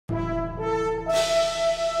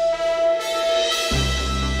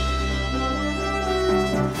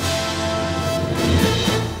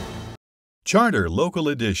Charter Local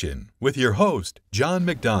Edition with your host, John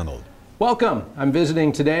MacDonald. Welcome. I'm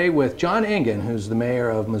visiting today with John Engen, who's the mayor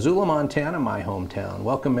of Missoula, Montana, my hometown.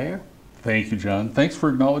 Welcome, Mayor. Thank you, John. Thanks for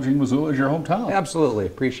acknowledging Missoula as your hometown. Absolutely.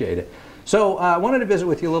 Appreciate it. So I wanted to visit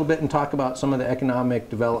with you a little bit and talk about some of the economic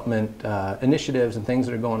development initiatives and things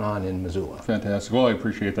that are going on in Missoula. Fantastic. Well, I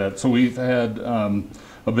appreciate that. So we've had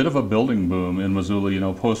a bit of a building boom in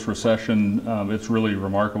Missoula, post-recession. It's really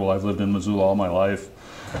remarkable. I've lived in Missoula all my life.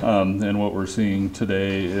 And what we're seeing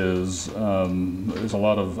today is a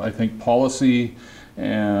lot of, I think, policy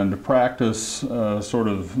and practice sort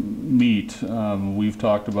of meet. We've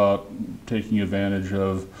talked about taking advantage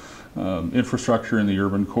of infrastructure in the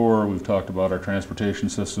urban core. We've talked about our transportation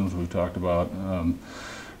systems. We've talked about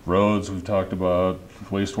roads. We've talked about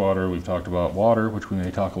wastewater. We've talked about water, which we may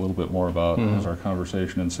talk a little bit more about as our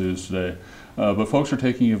conversation ensues today. But folks are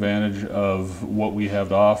taking advantage of what we have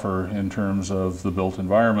to offer in terms of the built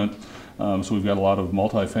environment. So we've got a lot of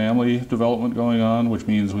multifamily development going on, which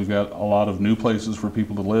means we've got a lot of new places for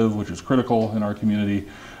people to live, which is critical in our community.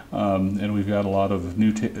 And we've got a lot of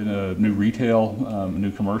new retail,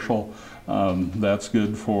 new commercial. That's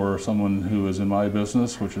good for someone who is in my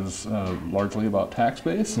business, which is largely about tax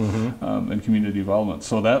base and community development.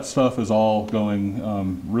 So that stuff is all going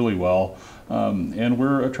really well. And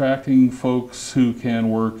we're attracting folks who can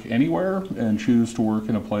work anywhere and choose to work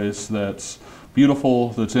in a place that's beautiful,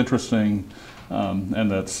 that's interesting,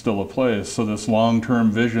 and that's still a place. So this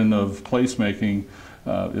long-term vision of placemaking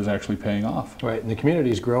is actually paying off. Right, and the community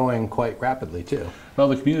is growing quite rapidly too. Well,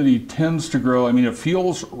 the community tends to grow. I mean, it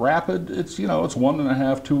feels rapid. It's it's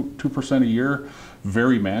 1.5%, 2% a year,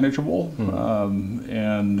 very manageable,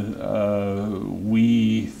 and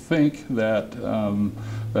we think that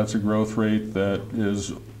that's a growth rate that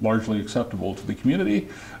is largely acceptable to the community.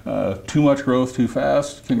 Too much growth too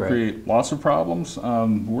fast can create lots of problems.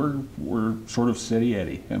 We're sort of steady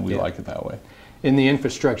Eddie, and we like it that way. In the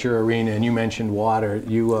infrastructure arena, and you mentioned water,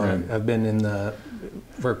 you have been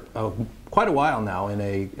for quite a while now in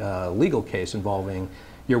a legal case involving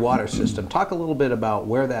your water system. Talk a little bit about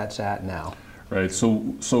where that's at now. Right,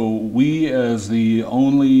 so we, as the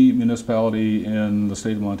only municipality in the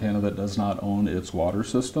state of Montana that does not own its water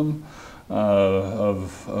system,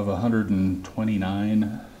 of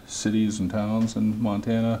 129 cities and towns in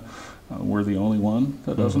Montana, we're the only one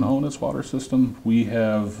that doesn't own its water system. We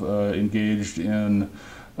have engaged in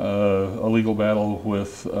a legal battle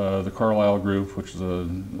with the Carlyle Group, which is a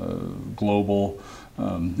global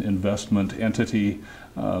investment entity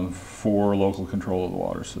for local control of the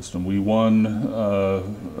water system. We won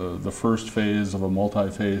the first phase of a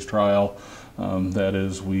multi-phase trial. That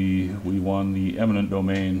is, we won the eminent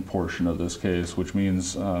domain portion of this case, which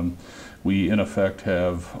means we in effect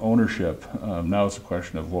have ownership. Now it's a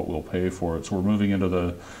question of what we'll pay for it. So we're moving into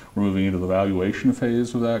the valuation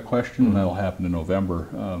phase of that question, and that'll happen in November.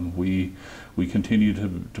 We continue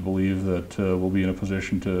to believe that we'll be in a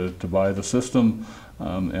position to buy the system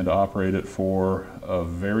and to operate it for a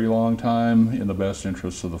very long time in the best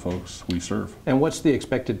interests of the folks we serve. And what's the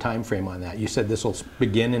expected time frame on that? You said this will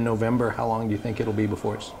begin in November. How long do you think it'll be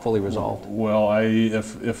before it's fully resolved? Well,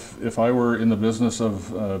 if I were in the business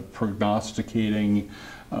of prognosticating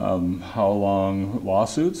how long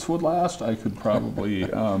lawsuits would last, I could probably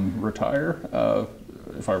retire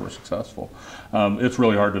if I were successful. It's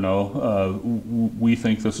really hard to know. We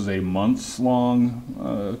think this is a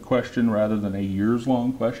months-long question rather than a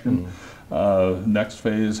years-long question. Next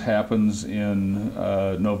phase happens in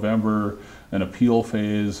November. An appeal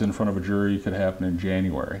phase in front of a jury could happen in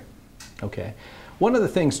January. Okay. One of the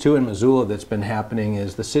things too in Missoula that's been happening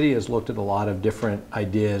is the city has looked at a lot of different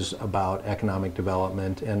ideas about economic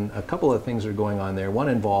development, and a couple of things are going on there. One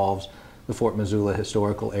involves the Fort Missoula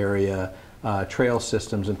historical area, trail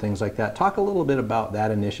systems and things like that. Talk a little bit about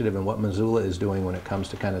that initiative and what Missoula is doing when it comes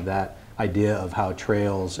to kind of that idea of how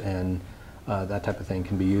trails and that type of thing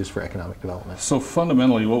can be used for economic development. So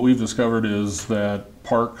fundamentally what we've discovered is that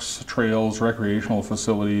parks, trails, recreational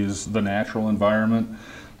facilities, the natural environment,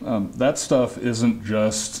 that stuff isn't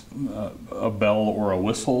just a bell or a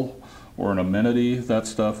whistle or an amenity. That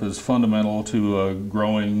stuff is fundamental to a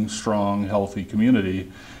growing, strong, healthy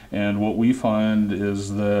community. And what we find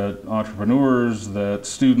is that entrepreneurs, that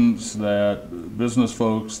students, that business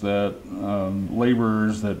folks, that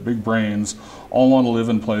laborers, that big brains all want to live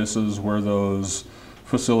in places where those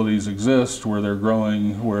facilities exist, where they're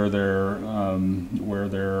growing, where they're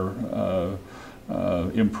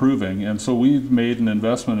improving. And so we've made an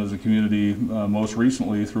investment as a community most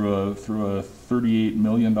recently through a $38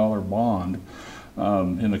 million bond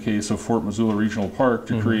in the case of Fort Missoula Regional Park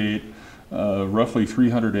to create roughly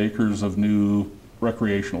 300 acres of new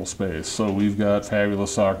recreational space. So we've got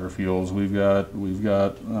fabulous soccer fields. We've got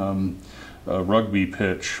a rugby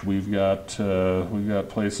pitch. We've got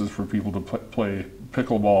places for people to play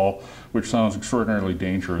pickleball, which sounds extraordinarily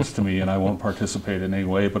dangerous to me, and I won't participate in any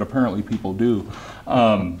way, but apparently people do.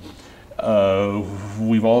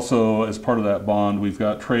 We've also, as part of that bond, we've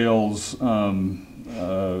got trails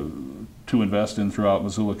to invest in throughout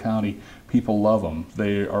Missoula County. People love them.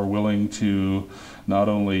 They are willing to not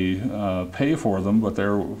only pay for them, but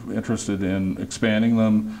they're interested in expanding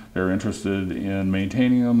them, they're interested in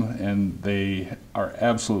maintaining them, and they are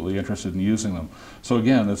absolutely interested in using them. So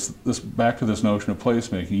again, it's back to this notion of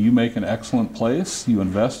placemaking. You make an excellent place, you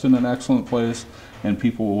invest in an excellent place, and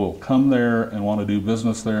people will come there and want to do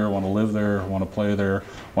business there, want to live there, want to play there,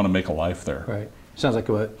 want to make a life there. Right. Sounds like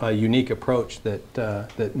a unique approach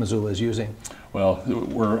that Missoula is using. Well,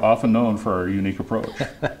 we're often known for our unique approach.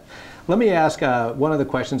 Let me ask one of the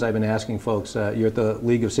questions I've been asking folks. You're at the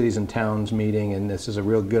League of Cities and Towns meeting, and this is a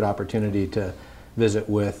real good opportunity to visit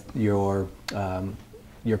with your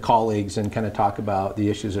colleagues and kind of talk about the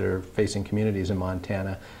issues that are facing communities in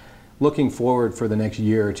Montana. Looking forward for the next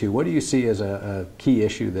year or two, what do you see as a key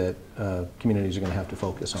issue that communities are going to have to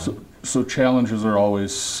focus on? So challenges are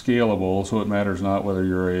always scalable, so it matters not whether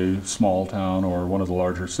you're a small town or one of the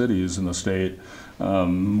larger cities in the state.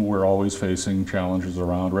 We're always facing challenges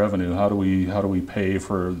around revenue. How do we pay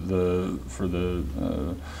for the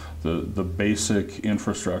basic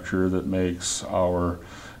infrastructure that makes our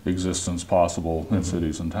existence possible in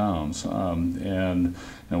cities and towns? And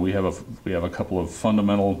we have a couple of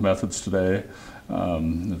fundamental methods today.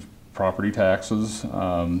 Property taxes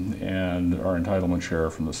and our entitlement share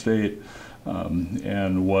from the state,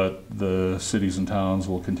 and what the cities and towns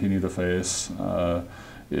will continue to face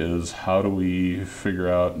is how do we figure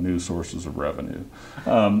out new sources of revenue.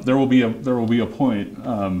 There will be a point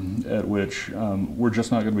at which we're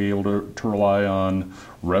just not going to be able to rely on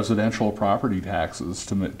residential property taxes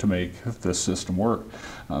to make this system work.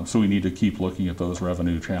 So we need to keep looking at those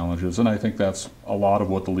revenue challenges, and I think that's a lot of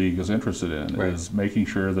what the League is interested in, right, is making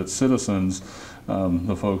sure that citizens,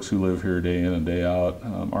 the folks who live here day in and day out,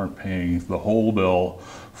 aren't paying the whole bill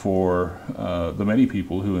for the many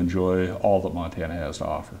people who enjoy all that Montana has to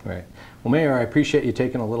offer. Right. Well, Mayor, I appreciate you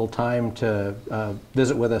taking a little time to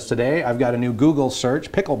visit with us today. I've got a new Google search,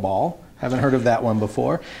 pickleball. Haven't heard of that one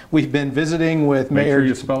before. We've been visiting with Mayor... Make sure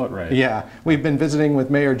you spell it right. Yeah. We've been visiting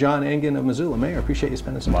with Mayor John Engen of Missoula. Mayor, appreciate you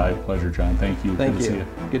spending some time. My pleasure, John. Thank you. Thank Good you. to see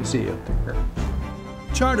you. Good to see you. Take care.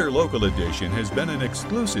 Charter Local Edition has been an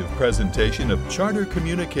exclusive presentation of Charter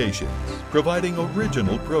Communications, providing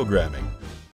original programming.